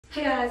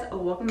Hey guys,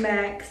 welcome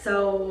back.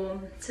 So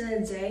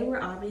today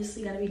we're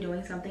obviously going to be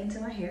doing something to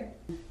my hair.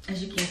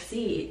 As you can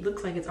see, it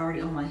looks like it's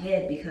already on my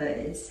head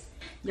because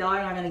y'all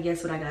are not going to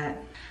guess what I got.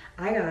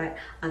 I got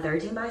a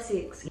 13 by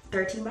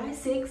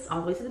 6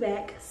 all the way to the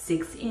back,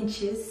 6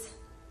 inches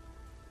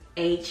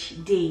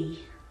HD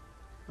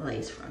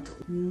lace frontal.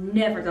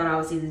 Never thought I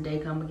would see this day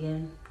come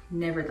again.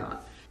 Never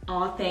thought.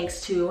 All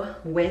thanks to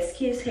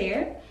Westkiss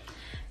hair.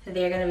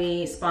 They're gonna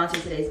be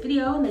sponsoring today's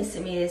video, and they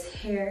sent me this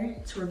hair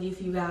to review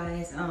for you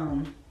guys.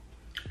 I'm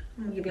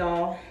gonna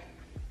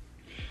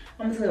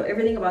tell you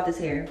everything about this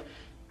hair.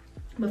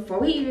 Before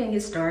we even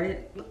get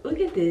started, look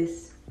at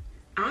this.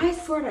 I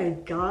swear to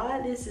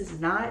God, this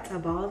is not a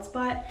bald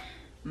spot.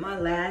 My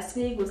last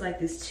wig was like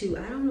this too.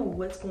 I don't know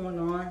what's going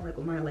on like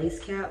with my lace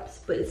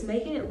caps, but it's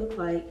making it look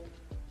like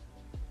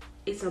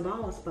it's a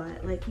bald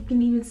spot. Like you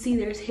can even see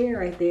there's hair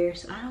right there.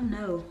 So I don't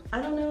know.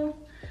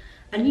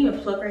 I didn't even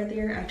pluck right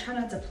there. I try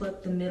not to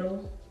pluck the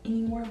middle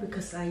anymore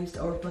because I used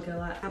to over pluck it a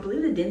lot. I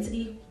believe the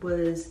density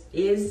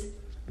is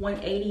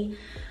 180.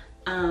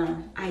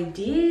 I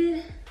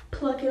did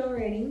pluck it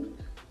already.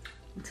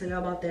 I'll tell y'all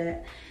about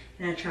that.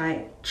 And I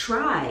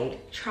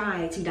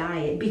tried to dye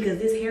it because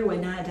this hair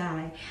would not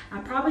dye. I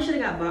probably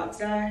should have got box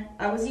dye.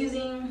 I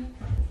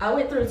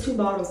went through 2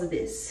 bottles of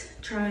this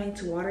trying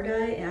to water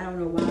dye, and I don't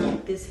know why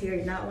this hair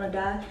did not want to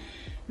dye.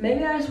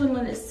 Maybe I just wouldn't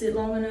let it sit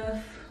long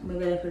enough.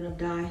 Maybe I didn't put enough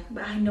dye,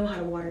 but I know how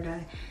to water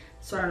dye,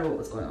 so I don't know what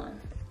was going on.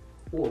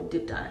 Or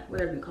dip dye,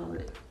 whatever you call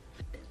it.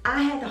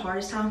 I had the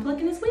hardest time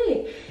plucking this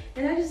wig,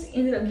 and I just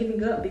ended up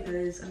giving up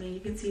because, I mean,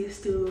 you can see it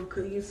still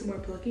could use some more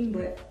plucking,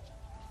 but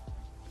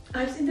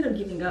I just ended up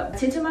giving up. I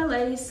tinted my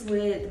lace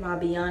with my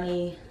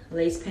Biani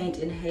lace paint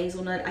in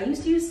hazelnut. I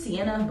used to use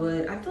sienna,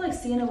 but I feel like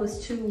sienna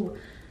was too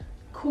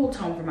cool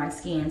tone for my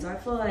skin, so I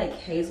feel like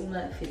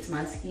hazelnut fits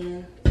my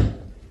skin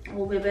a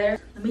little bit better.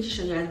 Let me just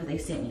show you guys what they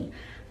sent me.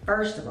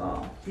 First of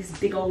all, this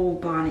big old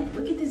bonnet.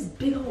 Look at this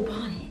big old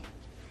bonnet.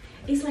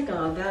 It's like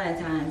a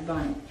Valentine's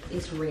bonnet.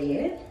 It's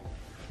red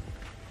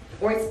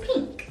or it's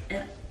pink.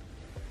 And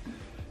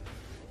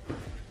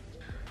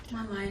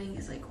my lighting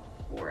is like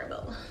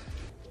horrible.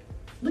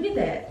 Look at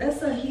that.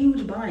 That's a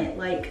huge bonnet.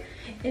 Like,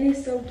 and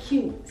it's so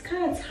cute. It's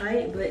kind of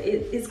tight, but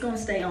it's gonna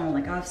stay on.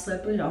 Like, I've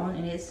slept with it on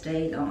and it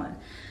stayed on.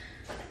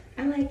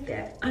 I like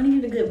that. I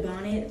needed a good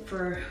bonnet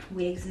for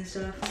wigs and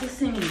stuff. So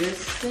send me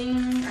this thing.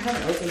 I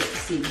haven't opened it to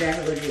see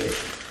exactly what it is.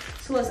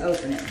 So let's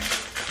open it.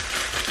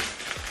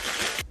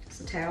 It's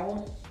a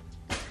towel.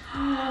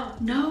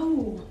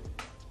 No,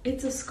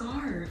 it's a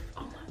scarf.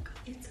 Oh my God,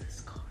 it's a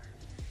scarf.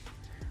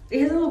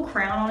 It has a little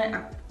crown on it.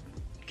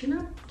 Can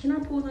I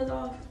pull this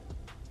off?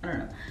 I don't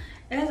know.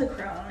 It has a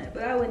crown on it,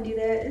 but I wouldn't do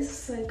that.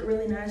 It's like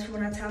really nice for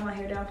when I tie my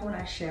hair down for when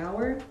I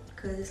shower,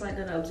 because it's like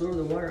gonna absorb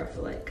the water, I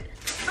feel like.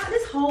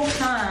 This whole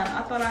time,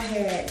 I thought I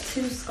had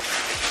 2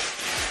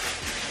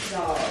 scarves.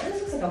 Y'all,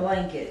 this looks like a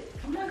blanket.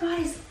 Oh my God,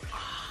 it's,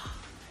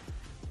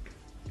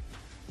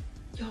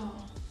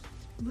 y'all,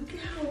 look at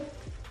how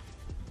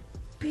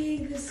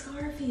big this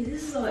scarf is.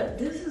 This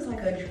is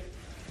like a,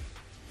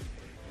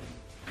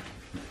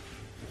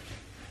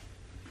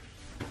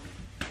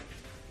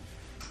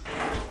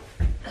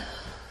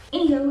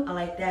 anywho, I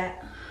like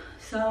that.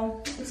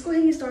 So let's go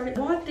ahead and get started.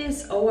 I bought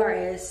this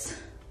ORS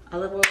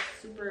Olive Oil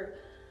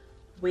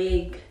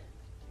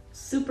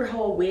Super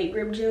Whole Wig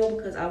Grip Gel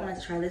because I wanted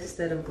to try this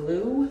instead of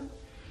glue.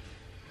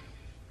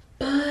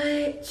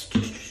 But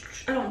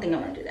I don't think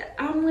I'm gonna do that.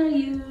 I'm gonna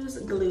use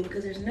glue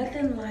because there's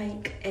nothing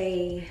like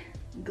a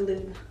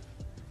glue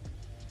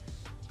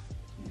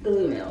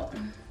melt.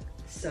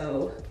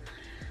 So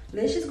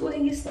let's just go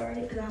ahead and get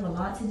started because I have a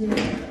lot to do.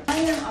 I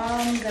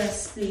am gonna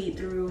speed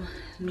through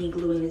me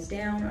gluing this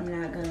down. I'm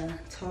not gonna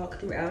talk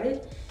throughout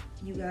it.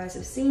 You guys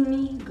have seen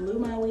me glue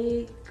my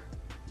wig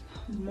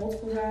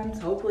multiple times.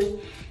 Hopefully,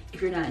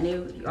 if you're not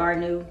new, you are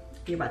new,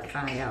 you're about to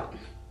find out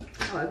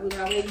how I glue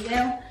my wig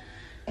down.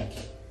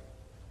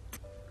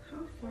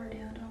 How far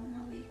down do I want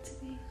my wig to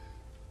be?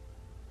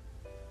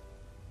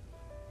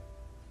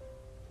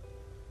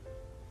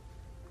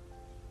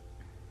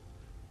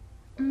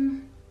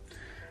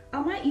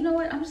 I might, you know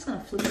what? I'm just gonna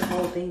flip the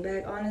whole thing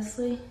back,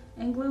 honestly,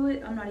 and glue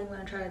it. I'm not even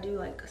gonna try to do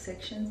like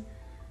sections.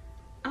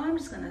 I'm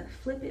just gonna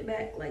flip it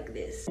back like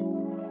this.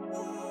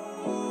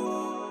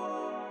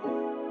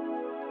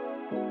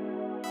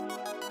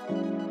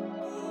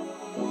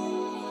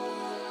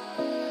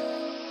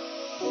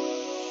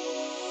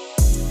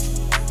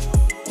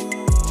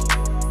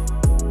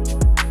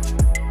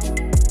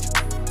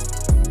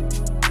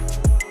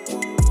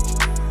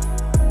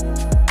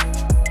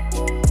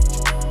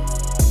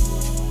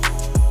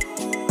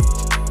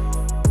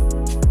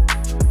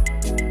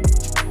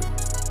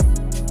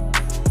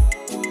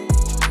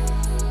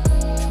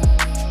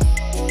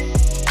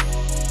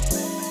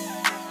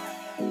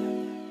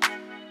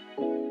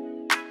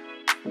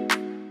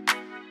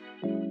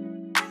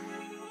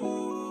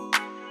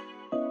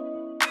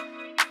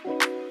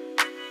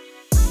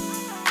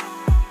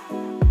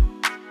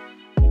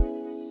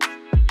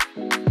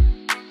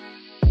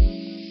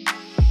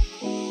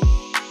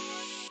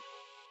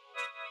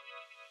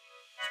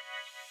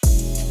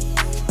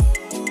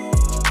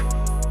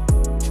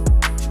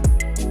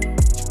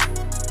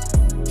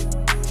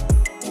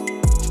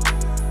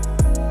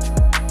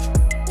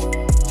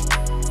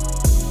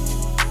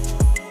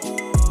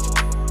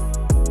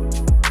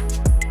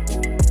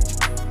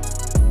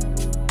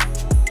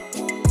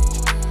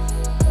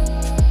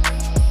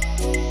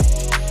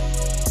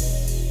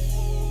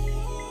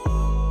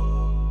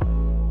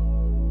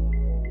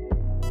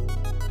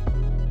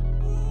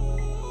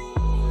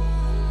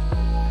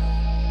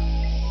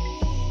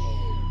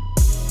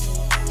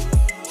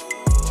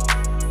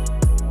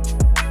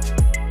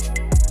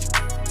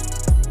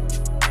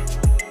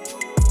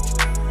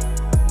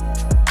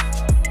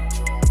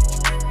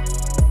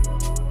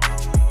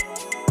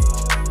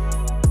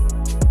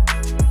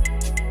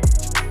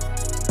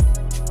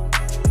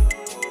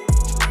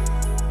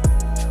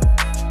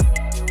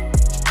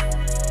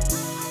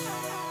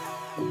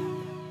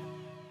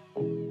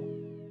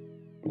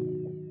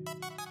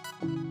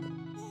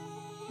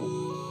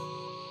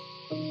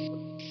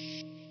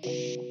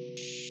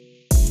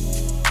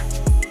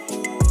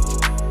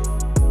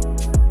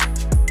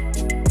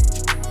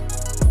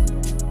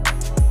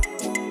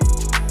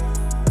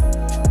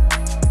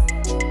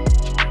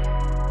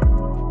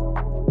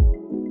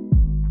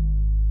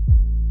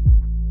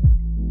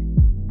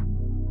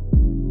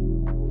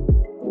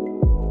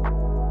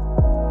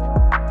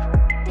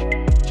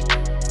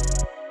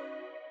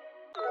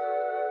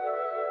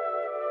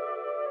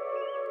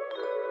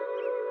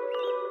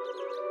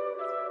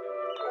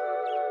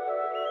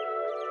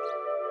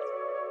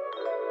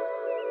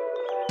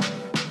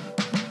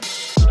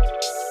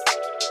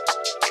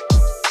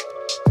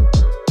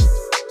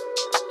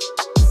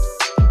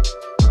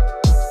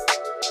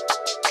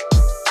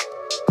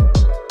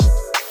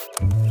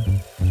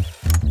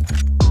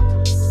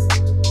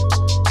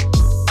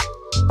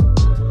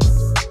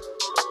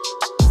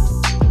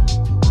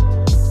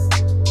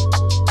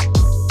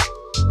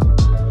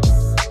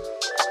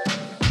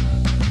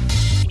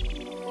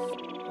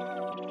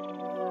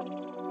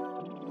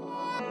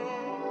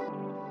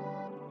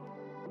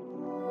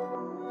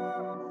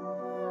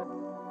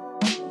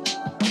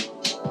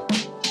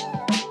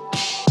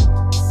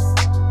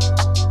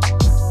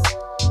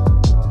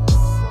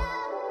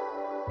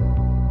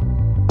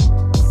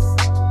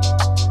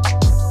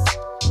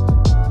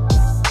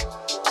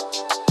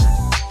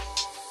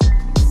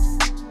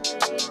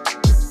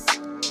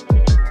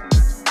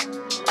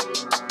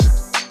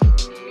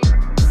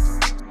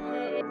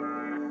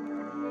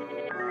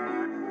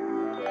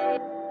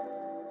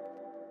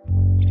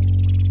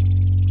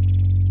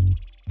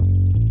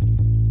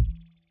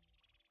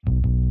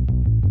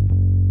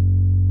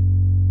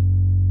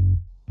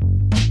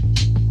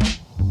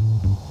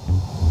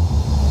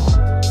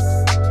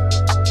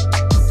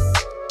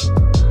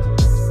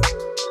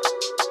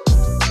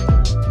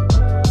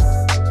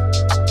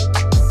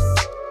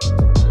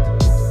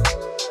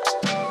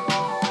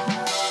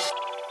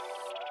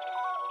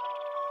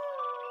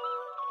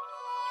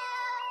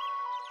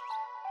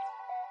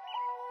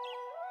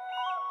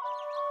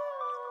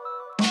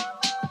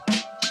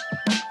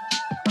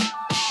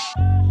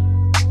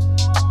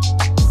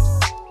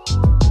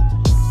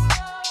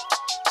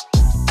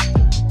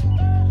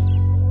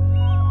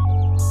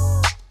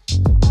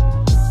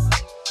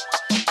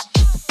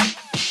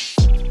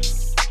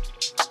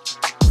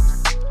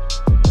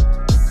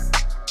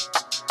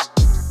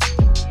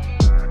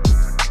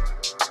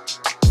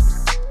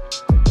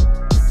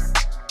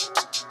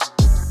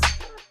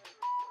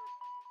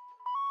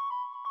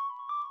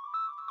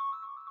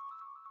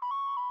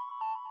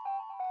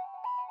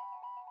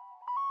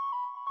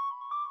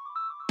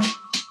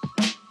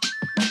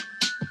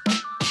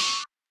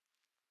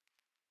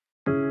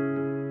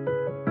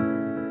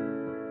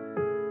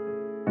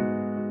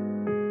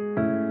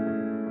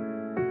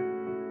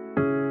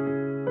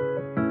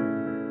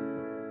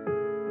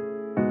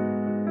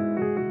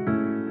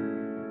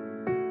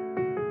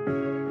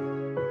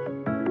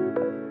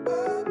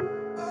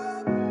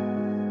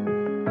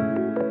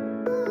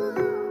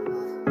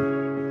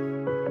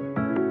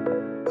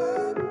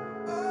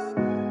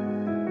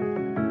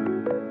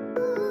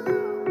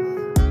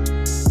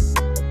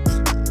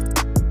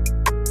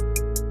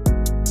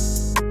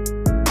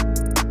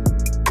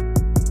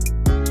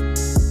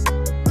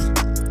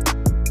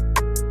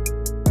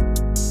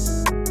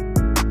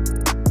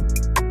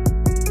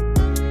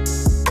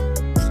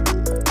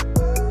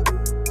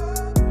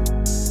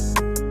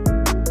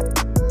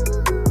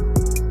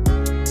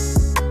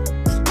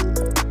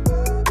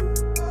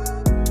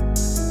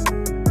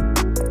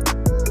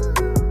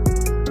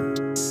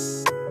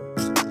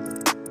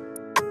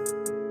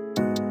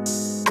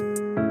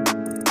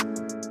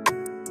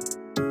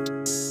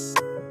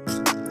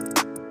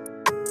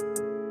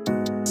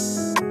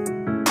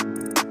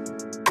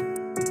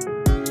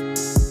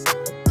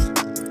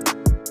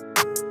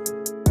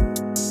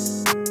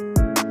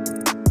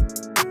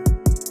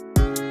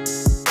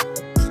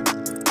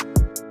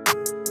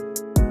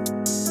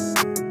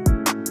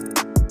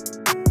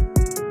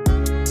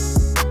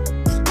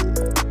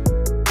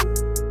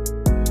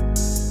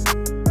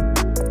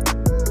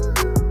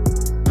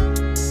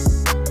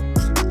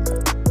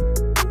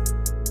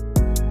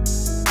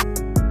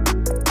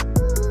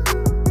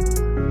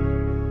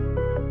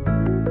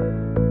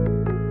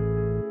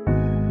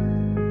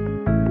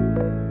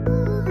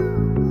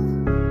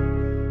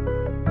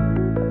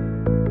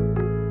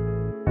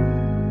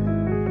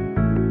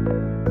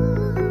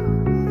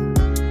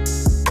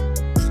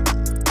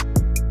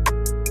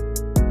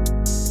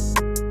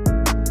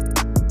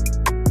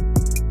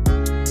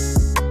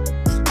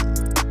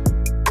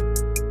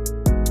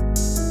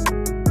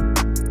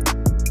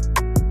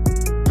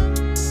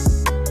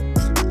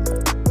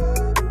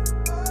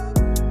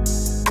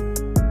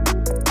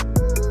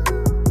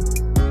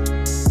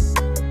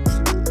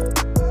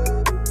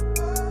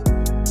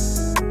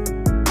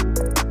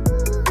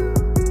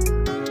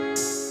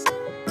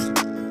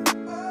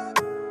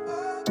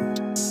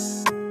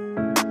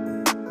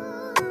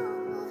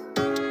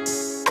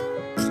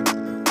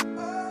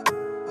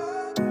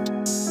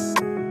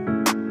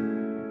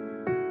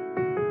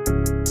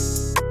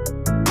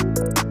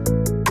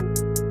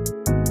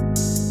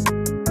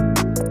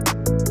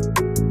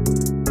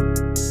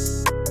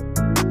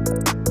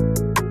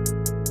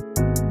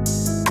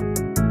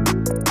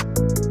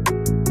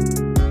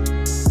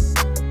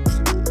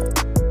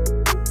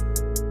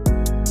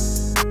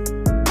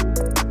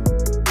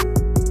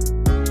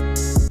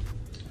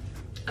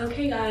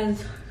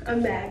 guys,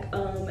 I'm back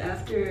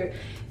after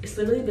it's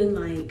literally been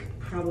like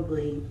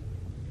probably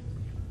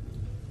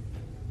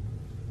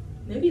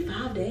maybe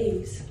 5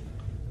 days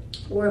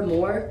or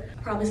more.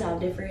 Probably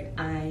sound different.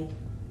 I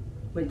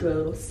went through a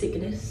little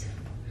sickness,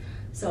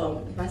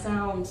 so if I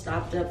sound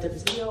stopped up to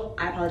this video,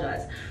 I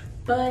apologize.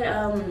 But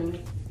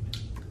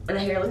the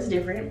hair looks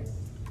different.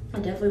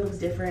 It definitely looks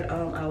different.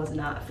 I was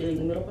not feeling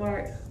the middle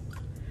part,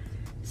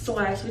 so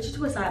I switched it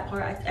to a side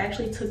part. I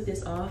actually took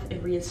this off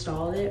and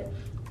reinstalled it,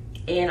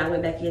 and I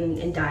went back in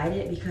and dyed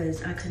it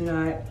because I could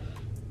not,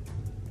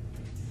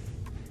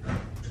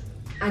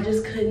 I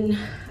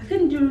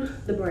couldn't do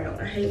the brown.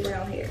 I hate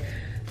brown hair.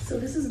 So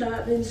this has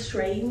not been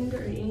straightened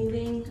or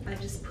anything. I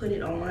just put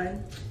it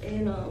on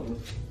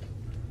and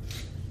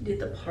did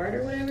the part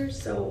or whatever.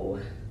 So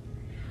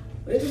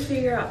we have to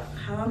figure out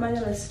how am I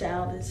gonna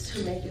style this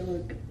to make it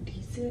look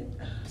decent.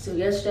 So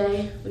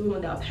yesterday we went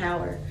without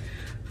power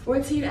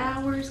 14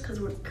 hours because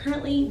we're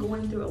currently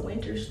going through a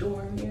winter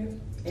storm here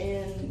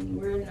and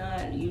we're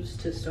not used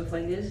to stuff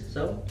like this.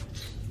 So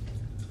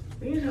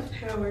we didn't have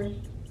power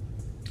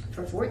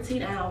for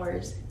 14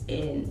 hours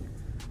in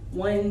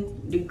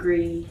 1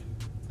 degree.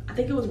 I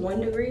think it was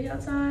 1 degree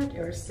outside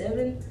or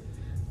 7,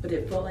 but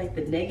it felt like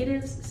the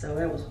negatives, so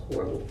that was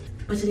horrible.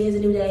 But today is a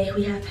new day.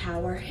 We have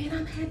power and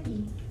I'm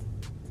happy.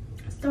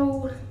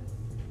 So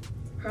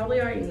probably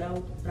already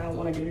know what I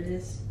want to do to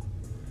this.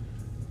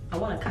 I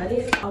want to cut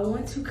it. I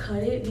want to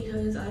cut it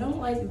because I don't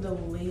like the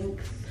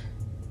length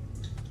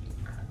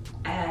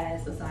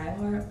as the side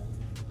part.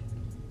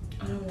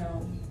 I don't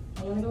know.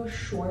 I want to go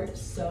short,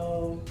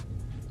 so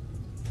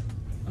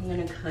I'm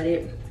gonna cut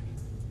it.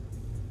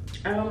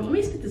 Let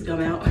me spit this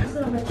gum out.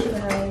 So I'm gonna let you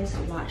guys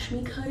watch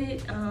me cut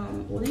it.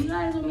 Well, do you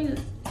guys want me to,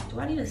 do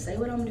I need to say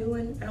what I'm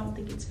doing? I don't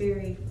think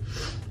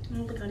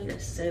I need to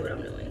say what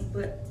I'm doing,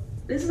 but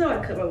this is how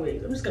I cut my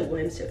wig. I'm just gonna go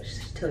ahead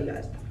and tell you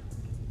guys.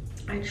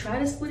 I try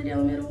to split it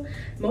down the middle.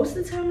 Most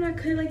of the time when I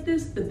cut it like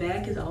this, the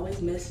back is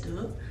always messed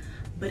up,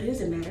 but it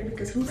doesn't matter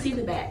because who sees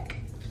the back?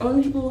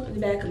 Only people in the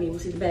back of me will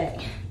see the back.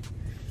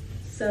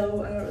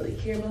 So I don't really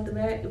care about the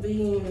back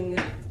being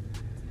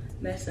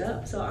messed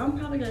up. So I'm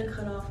probably gonna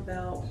cut off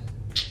about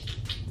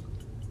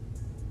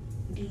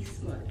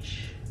this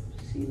much.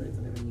 See, like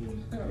whatever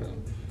you, I don't know.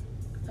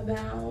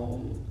 About,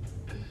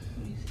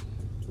 let me see.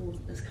 Oh,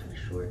 that's kind of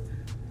short.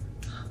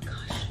 Oh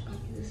gosh,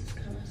 okay, this is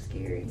kind of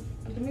scary.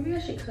 Okay, maybe I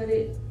should cut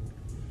it.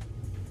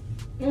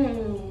 I don't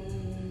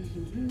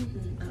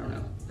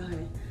know.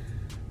 Okay,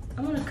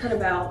 I'm gonna cut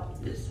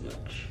about this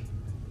much.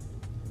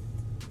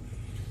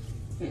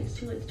 And it's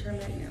too late to turn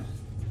back now.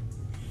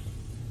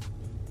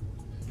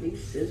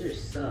 These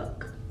scissors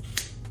suck.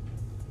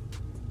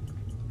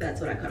 That's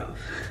what I cut off.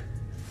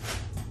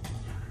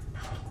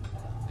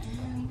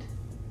 And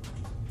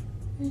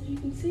as you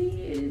can see,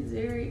 it is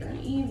very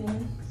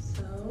uneven.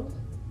 So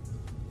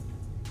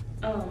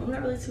I'm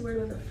not really too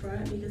worried about the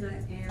front because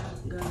I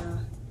am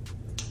gonna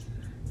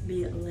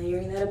be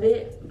layering that a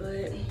bit,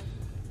 but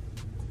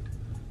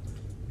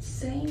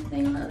same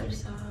thing on the other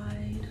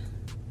side.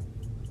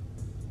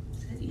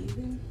 Is that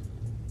even?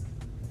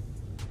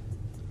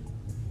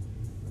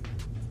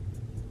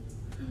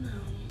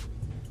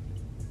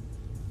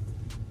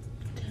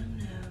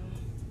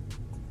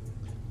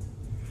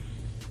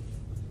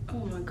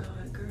 Oh my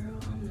God, girl,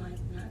 I'm like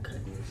not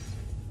cutting this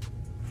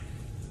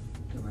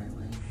the right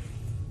way.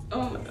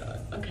 Oh my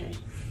God, okay.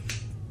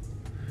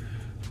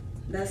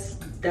 That's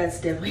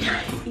definitely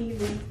not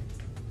even.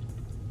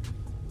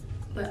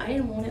 But I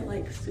didn't want it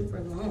like super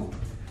long,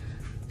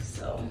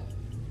 so.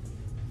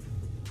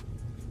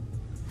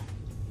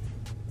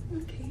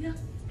 Okay, yeah.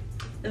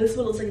 And this is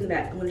what it looks like in the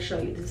back. I'm gonna show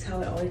you. This is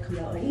how it always comes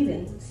out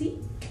uneven. See?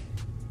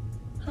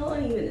 How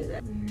uneven is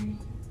that?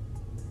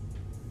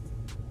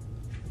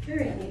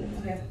 Very uneven,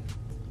 okay.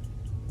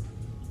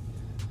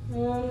 I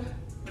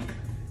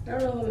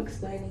don't know if I'm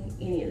explaining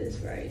any of this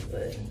right,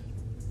 but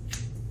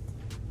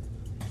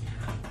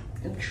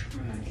I'm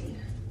trying.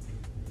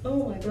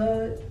 Oh my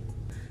God.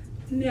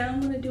 Now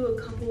I'm gonna do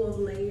a couple of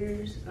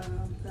layers.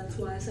 That's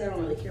why I said I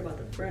don't really care about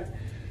the front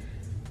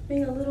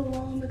being a little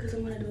long because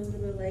I'm gonna do a little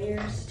bit of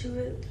layers to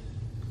it.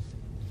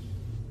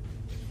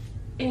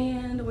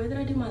 And the way that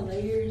I do my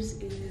layers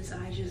is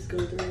I just go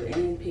through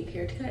and pick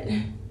hair to cut.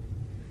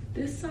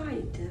 This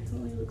side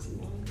definitely looks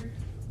longer.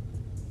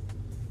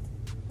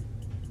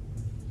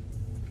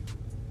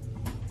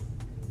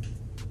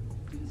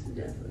 This is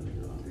definitely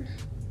longer.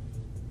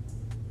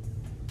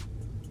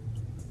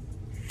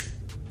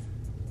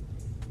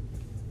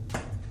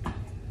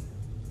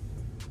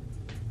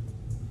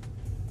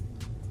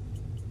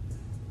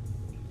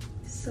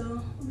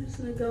 So I'm just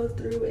gonna go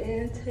through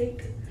and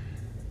take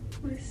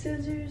my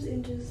scissors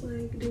and just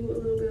like do a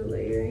little bit of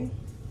layering.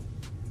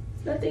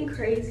 Nothing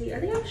crazy. I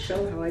think I've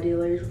shown how I do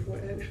layers before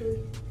actually.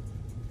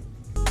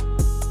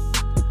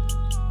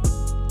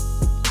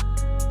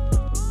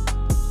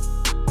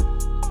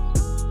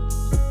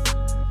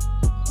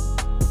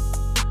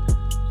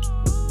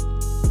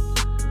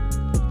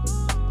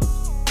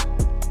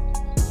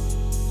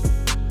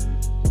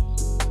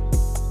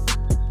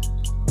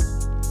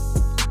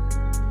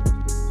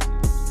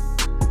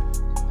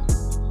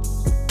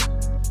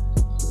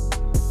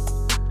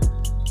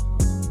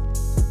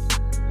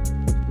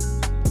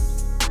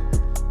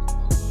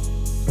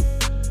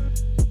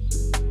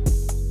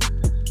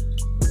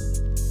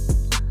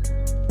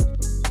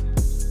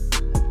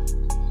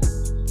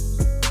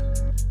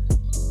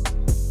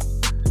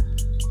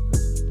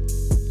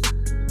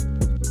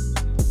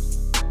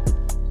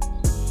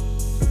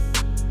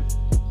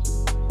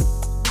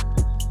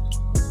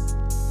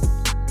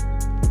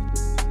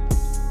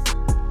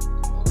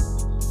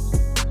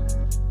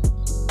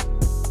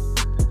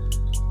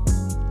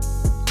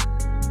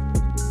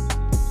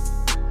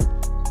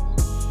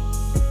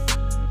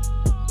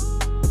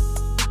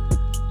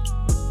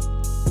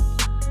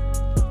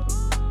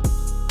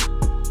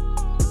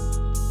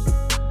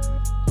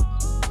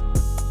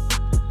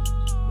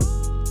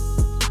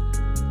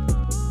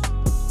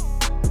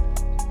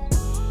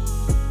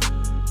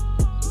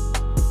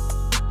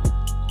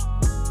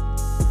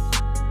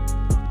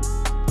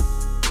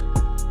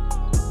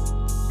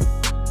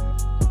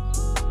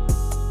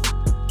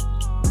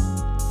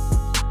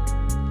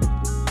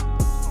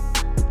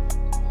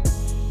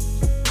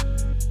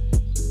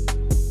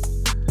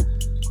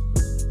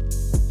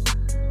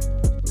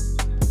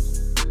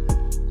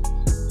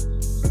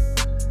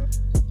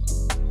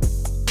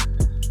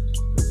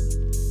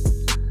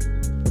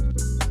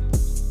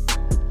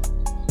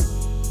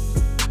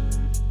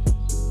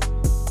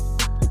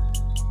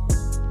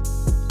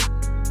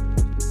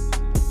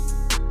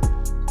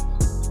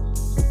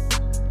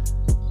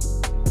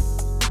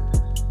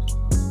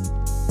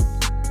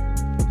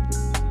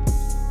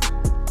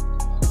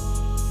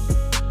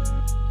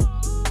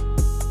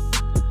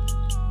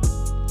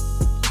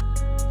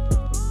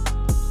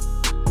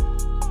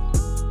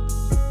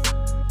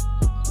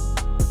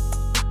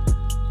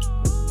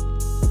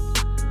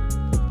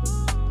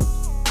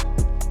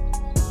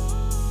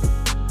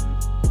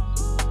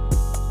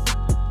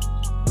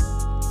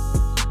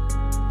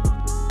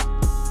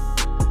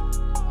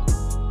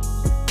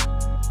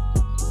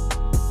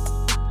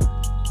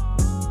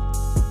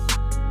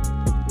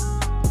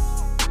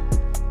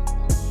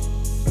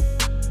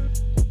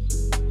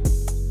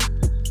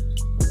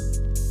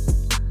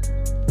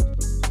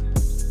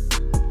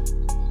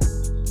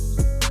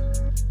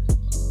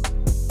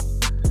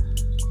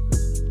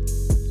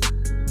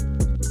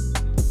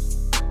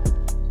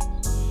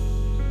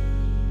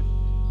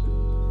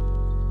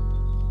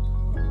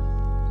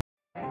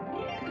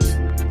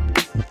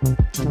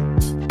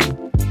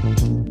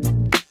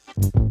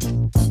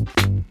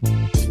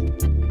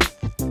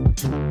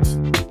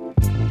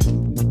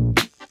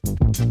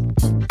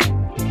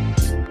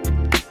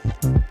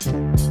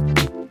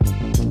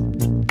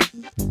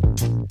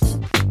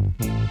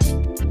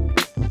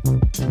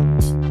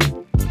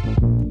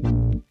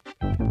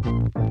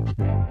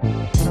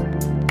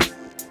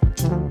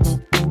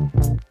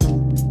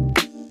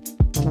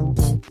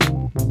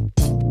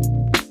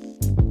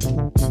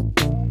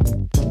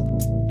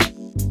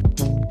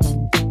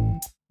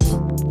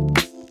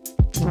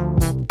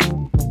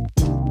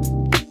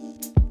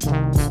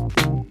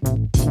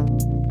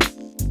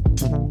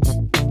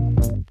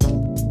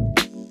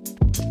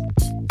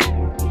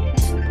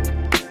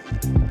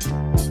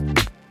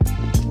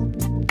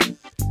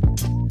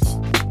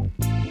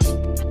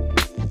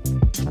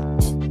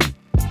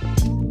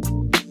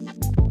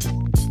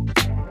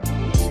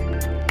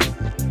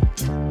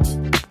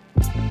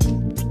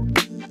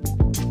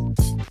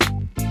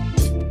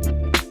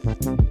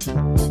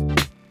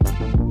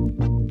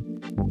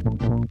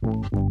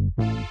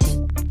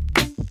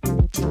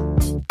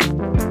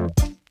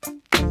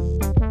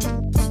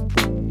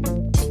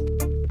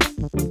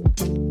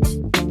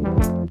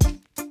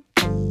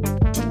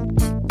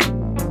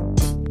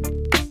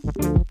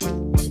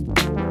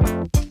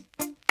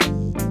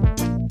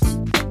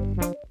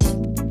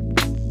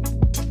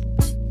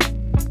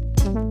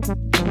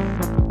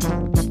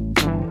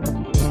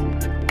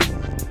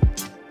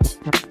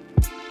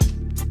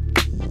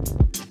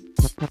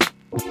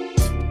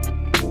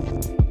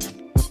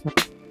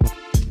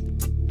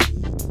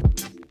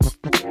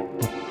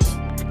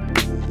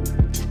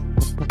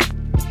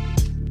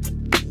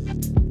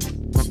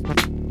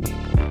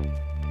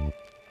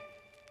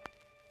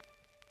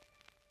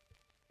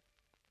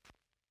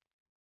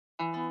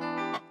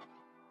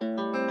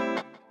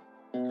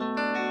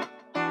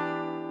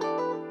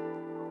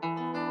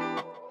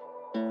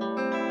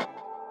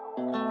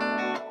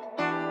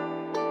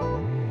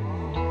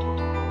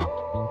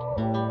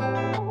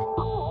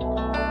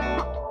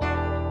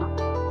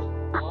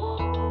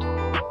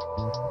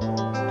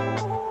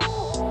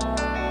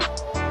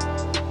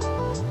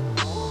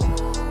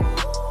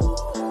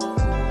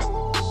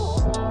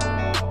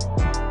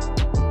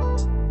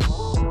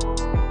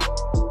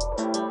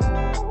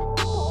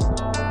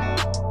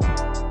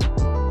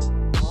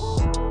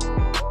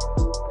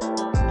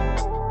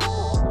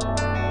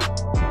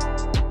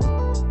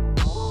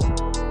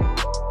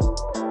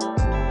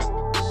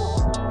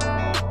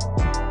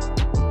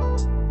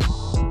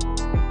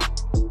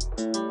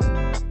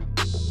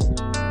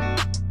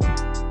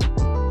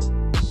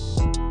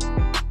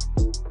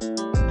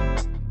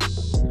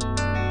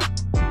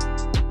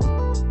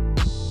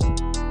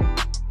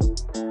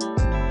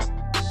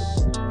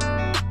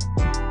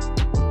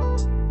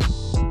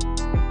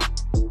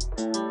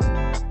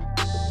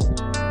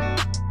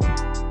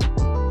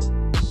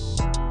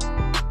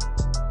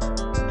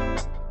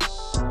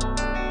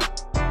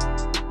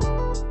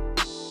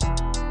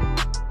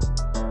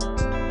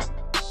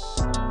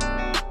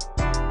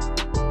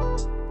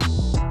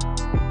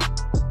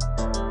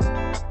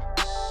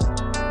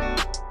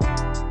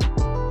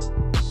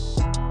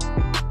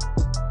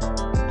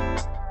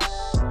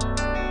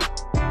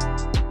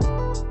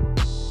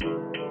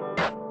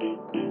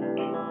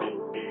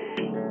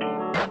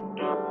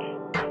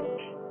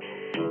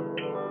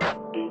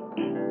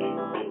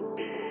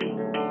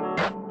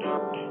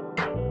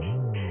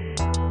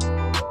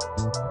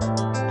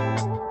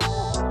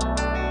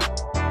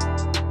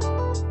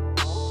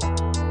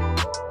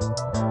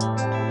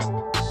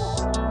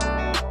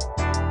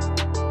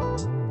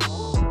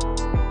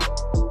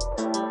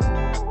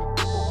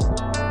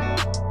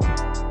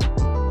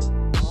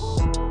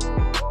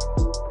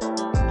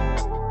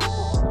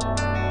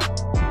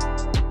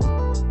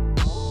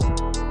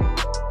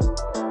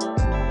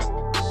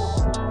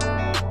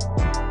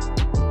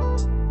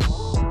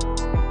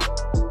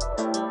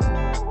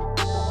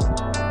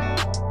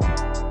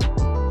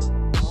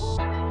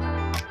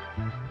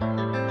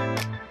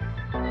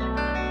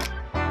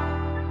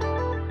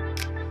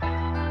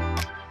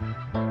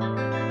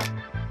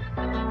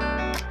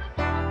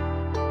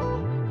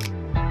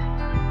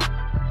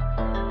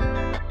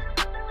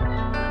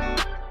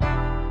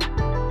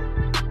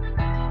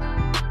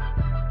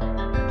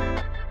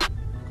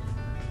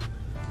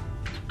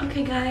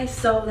 Okay guys,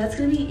 so that's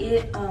gonna be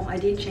it. I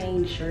did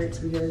change shirts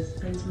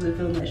because I just really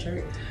feeling that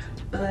shirt,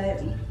 but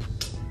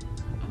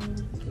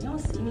can y'all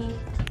see me?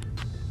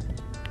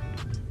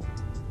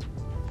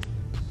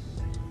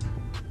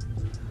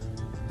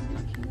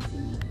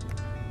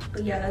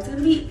 But yeah, that's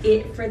gonna be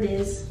it for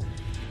this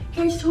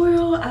hair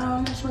tutorial.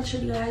 I just want to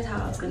show you guys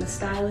how I was gonna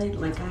style it.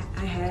 Like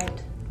I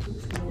had,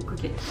 oops, a little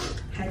crooked,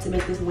 had to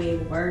make this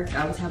wig work.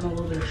 I was having a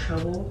little bit of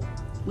trouble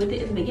with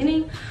it in the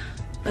beginning,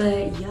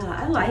 but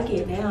yeah, I like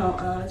it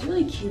now. It's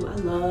really cute. I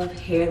love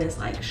hair that's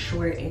like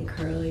short and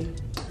curly.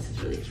 This is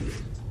really cute.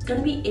 It's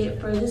gonna be it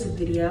for this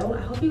video.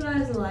 I hope you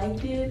guys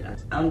liked it.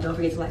 Don't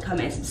forget to like,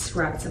 comment, and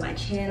subscribe to my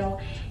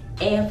channel,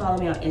 and follow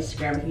me on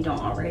Instagram if you don't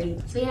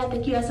already. So yeah,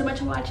 thank you guys so much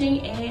for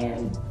watching,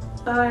 and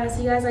bye.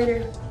 See you guys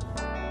later.